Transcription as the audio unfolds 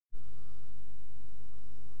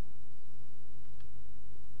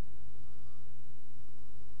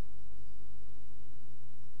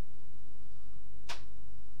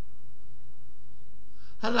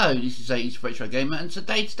Hello, this is 80s Retro Gamer, and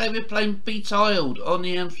today we're playing Betiled on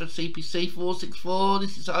the Amstrad Cpc464.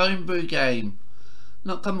 This is a homebrew game.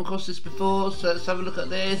 Not come across this before, so let's have a look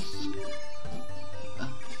at this.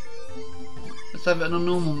 Let's have it on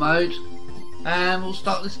normal mode, and we'll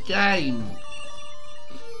start this game.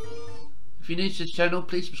 If you're new to the channel,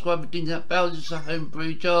 please subscribe and ding that bell. This is a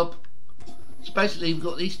homebrew job. So basically, we've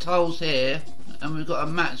got these tiles here, and we've got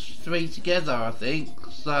to match 3 together, I think.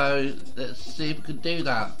 So let's see if we can do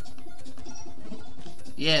that.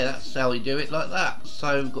 Yeah, that's how we do it, like that.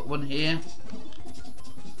 So we've got one here,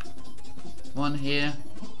 one here,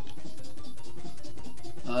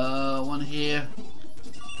 one here.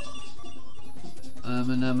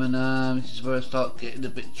 This is where I start getting a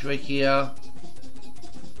bit trickier.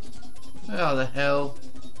 Where the hell?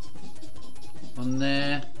 One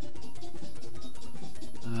there.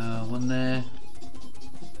 One there.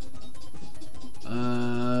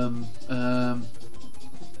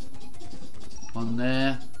 One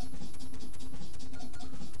there.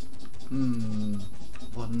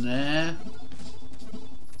 One there.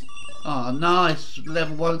 Oh, nice.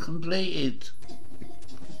 Level 1 completed.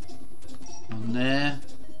 One there.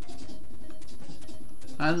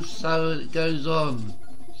 And so it goes on.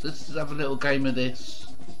 So let's have a little game of this.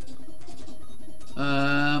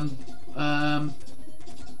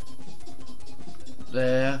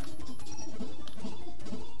 There.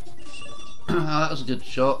 Oh, that was a good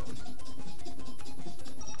shot.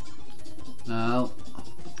 No.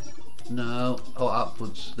 No. Oh,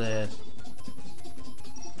 upwards. There.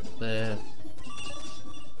 There.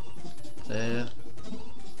 There.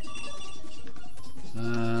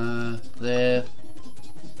 There.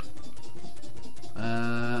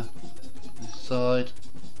 This side.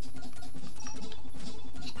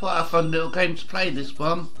 It's quite a fun little game to play, this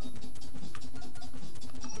one.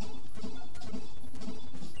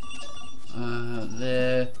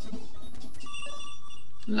 There.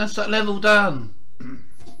 And that's that level done.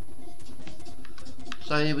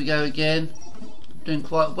 So here we go again. Doing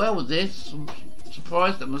quite well with this. I'm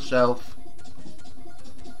surprised at myself.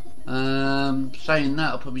 Saying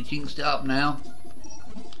that, I'll probably jinxed it up now.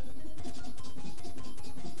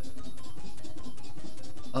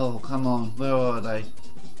 Oh, come on. Where are they?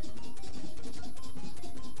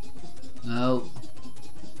 No.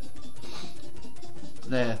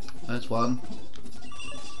 There. There's one.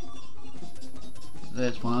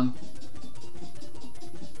 There's one.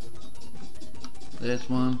 There's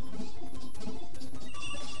one.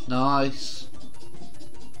 Nice.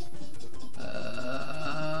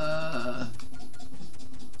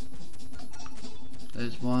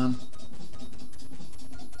 There's one.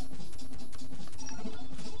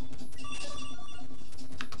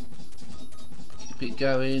 Keep it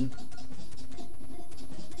going.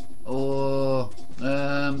 Oh,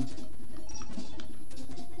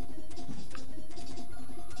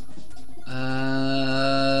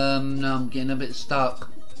 no, I'm getting a bit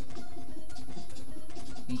stuck.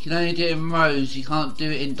 You can only do it in rows, you can't do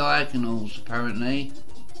it in diagonals apparently.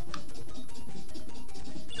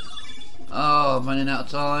 Oh, I'm running out of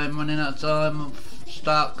time, I'm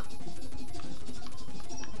stuck.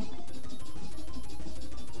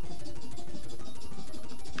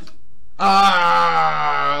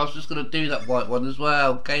 Ah, I was just going to do that white one as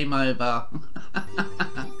well. Game over.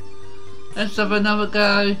 Let's have another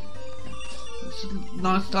go. It's a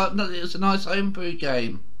nice start. It's a nice homebrew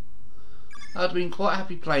game. I'd have been quite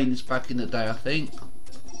happy playing this back in the day, I think.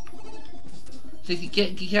 So you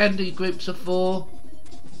can do groups of 4.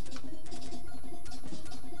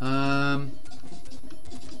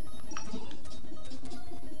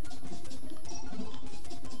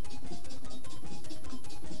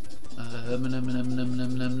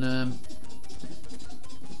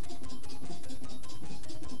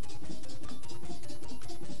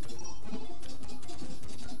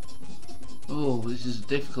 Oh, this is a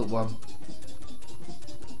difficult one.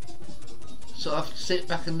 So I have to sit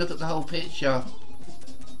back and look at the whole picture.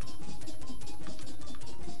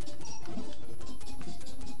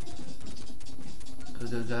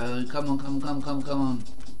 Go. Come on.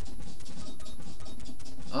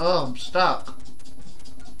 Oh, I'm stuck.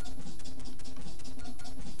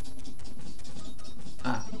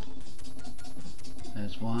 Ah.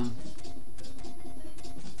 There's one.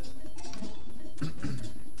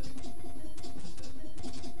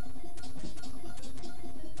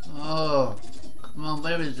 Oh, come on,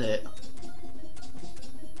 where is it?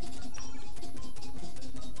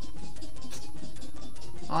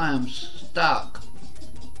 I am stuck.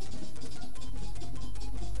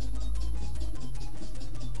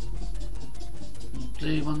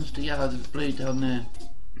 Blue ones to yellow, there's blue down there.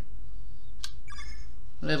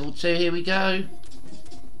 Level 2, here we go.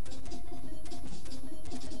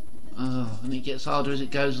 and it gets harder as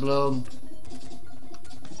it goes along.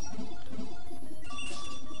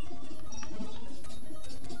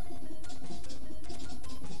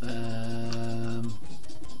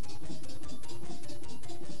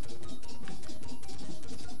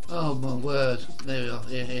 Oh my word, there we are,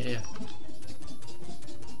 here.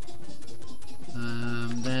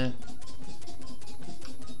 There.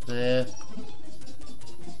 There.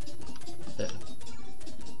 There.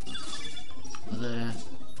 There.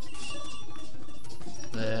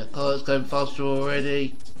 There. Oh, it's going faster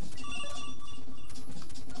already.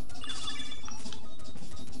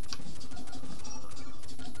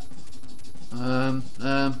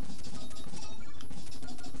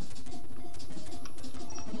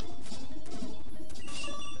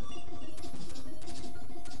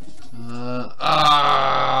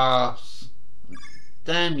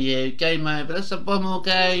 Damn you, game over. Let's have one more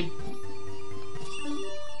game.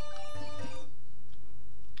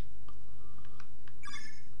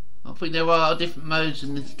 I think there are different modes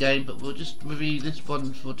in this game, but we'll just review this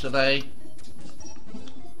one for today.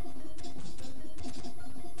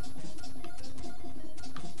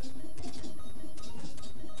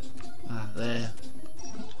 There.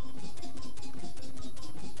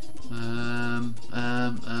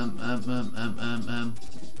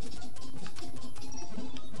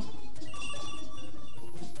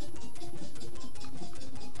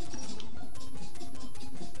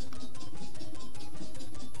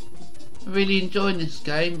 I'm really enjoying this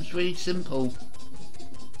game. It's really simple,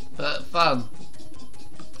 but fun.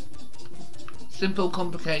 Simple,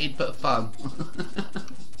 complicated, but fun.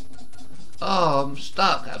 Oh, I'm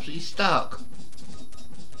stuck, absolutely stuck.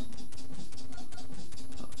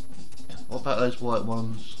 What about those white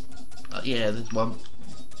ones? Yeah, there's one.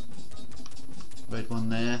 Red one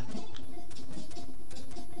there.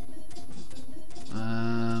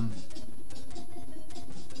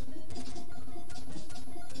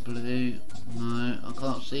 Blue. No, I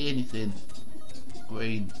can't see anything.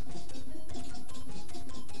 Green.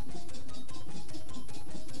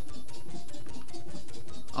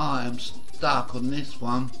 I am stuck on this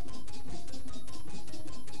one.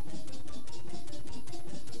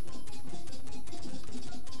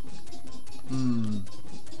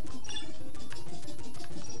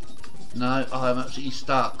 No, I'm absolutely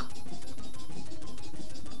stuck.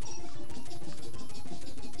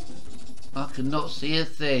 I cannot see a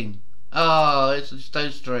thing. Oh, it's just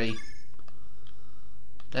those three.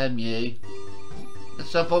 Damn you.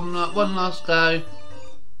 Let's have one last go.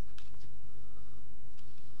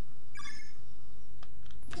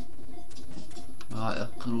 Right, I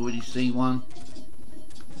can already see one.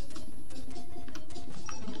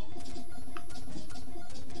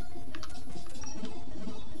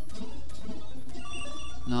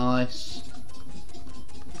 Nice.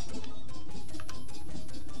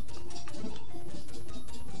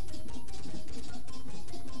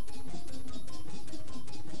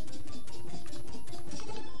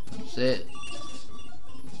 That's it.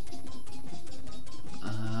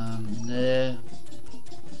 There.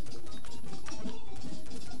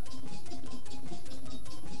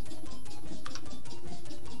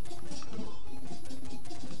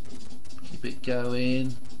 Keep it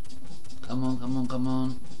going. Come on, come on, come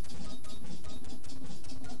on.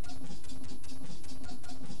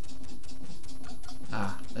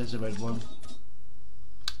 Ah, there's a red one.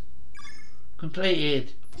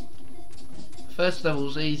 Completed. First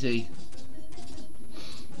level's easy.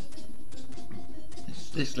 It's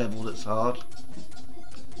this level that's hard.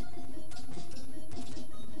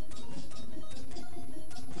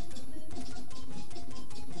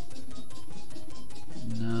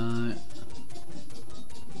 No.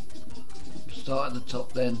 Start at the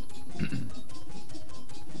top then.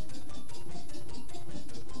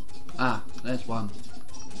 Ah, there's one.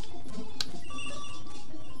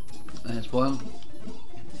 There's one.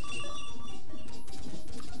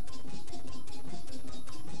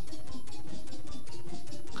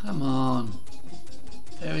 Come on.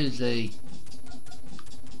 Where is he?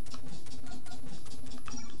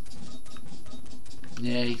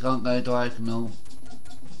 Yeah, he can't go diagonal.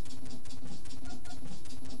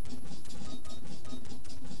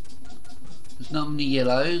 There's not many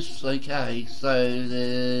yellows. Okay, so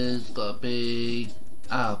there's got to be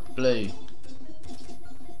blue.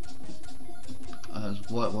 There's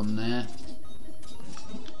a white one there.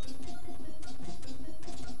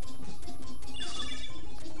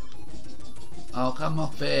 Oh, come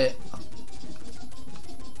off it.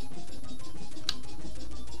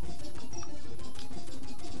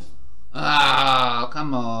 Ah,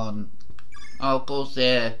 come on. Oh, of course,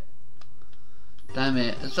 yeah. Damn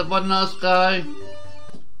it. Let's have one last go.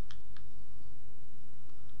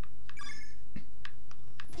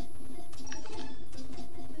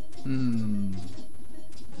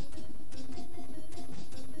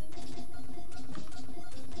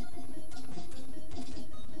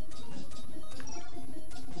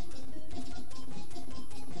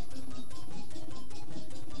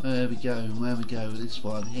 Where we go with this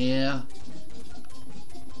one here.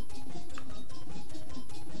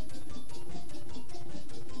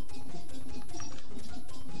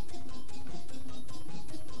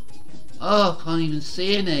 Oh, I can't even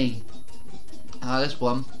see any. Ah, there's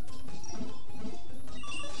one.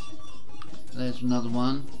 There's another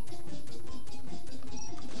one.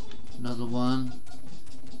 Another one.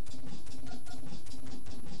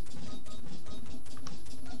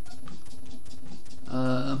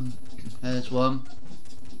 There's one.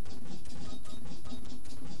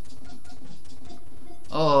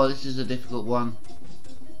 Oh, this is a difficult one.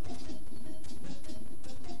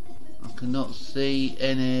 I cannot see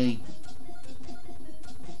any.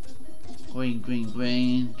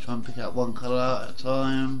 Green. Try and pick out one colour at a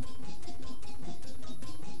time.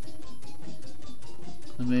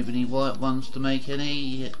 Can move any white ones to make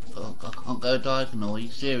any. Oh, I can't go diagonal. Are you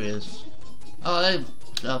serious? Oh, there,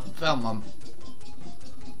 I found one.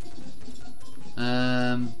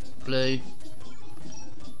 Blue.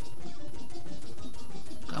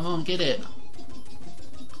 Come on, get it.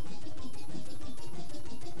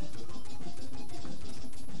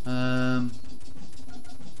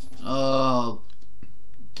 Oh,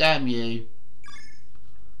 damn you.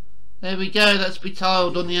 There we go, that's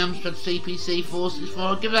Betiled on the Amstrad Cpc464.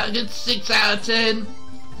 I'll give that a good 6 out of 10.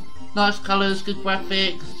 Nice colours, good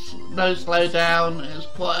graphics, no slowdown. It was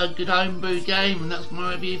quite a good homebrew game, and that's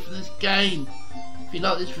my review for this game. If you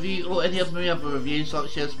like this review or any of my other reviews, like,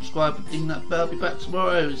 share, subscribe and ding that bell. I'll be back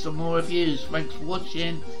tomorrow with some more reviews. Thanks for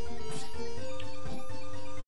watching.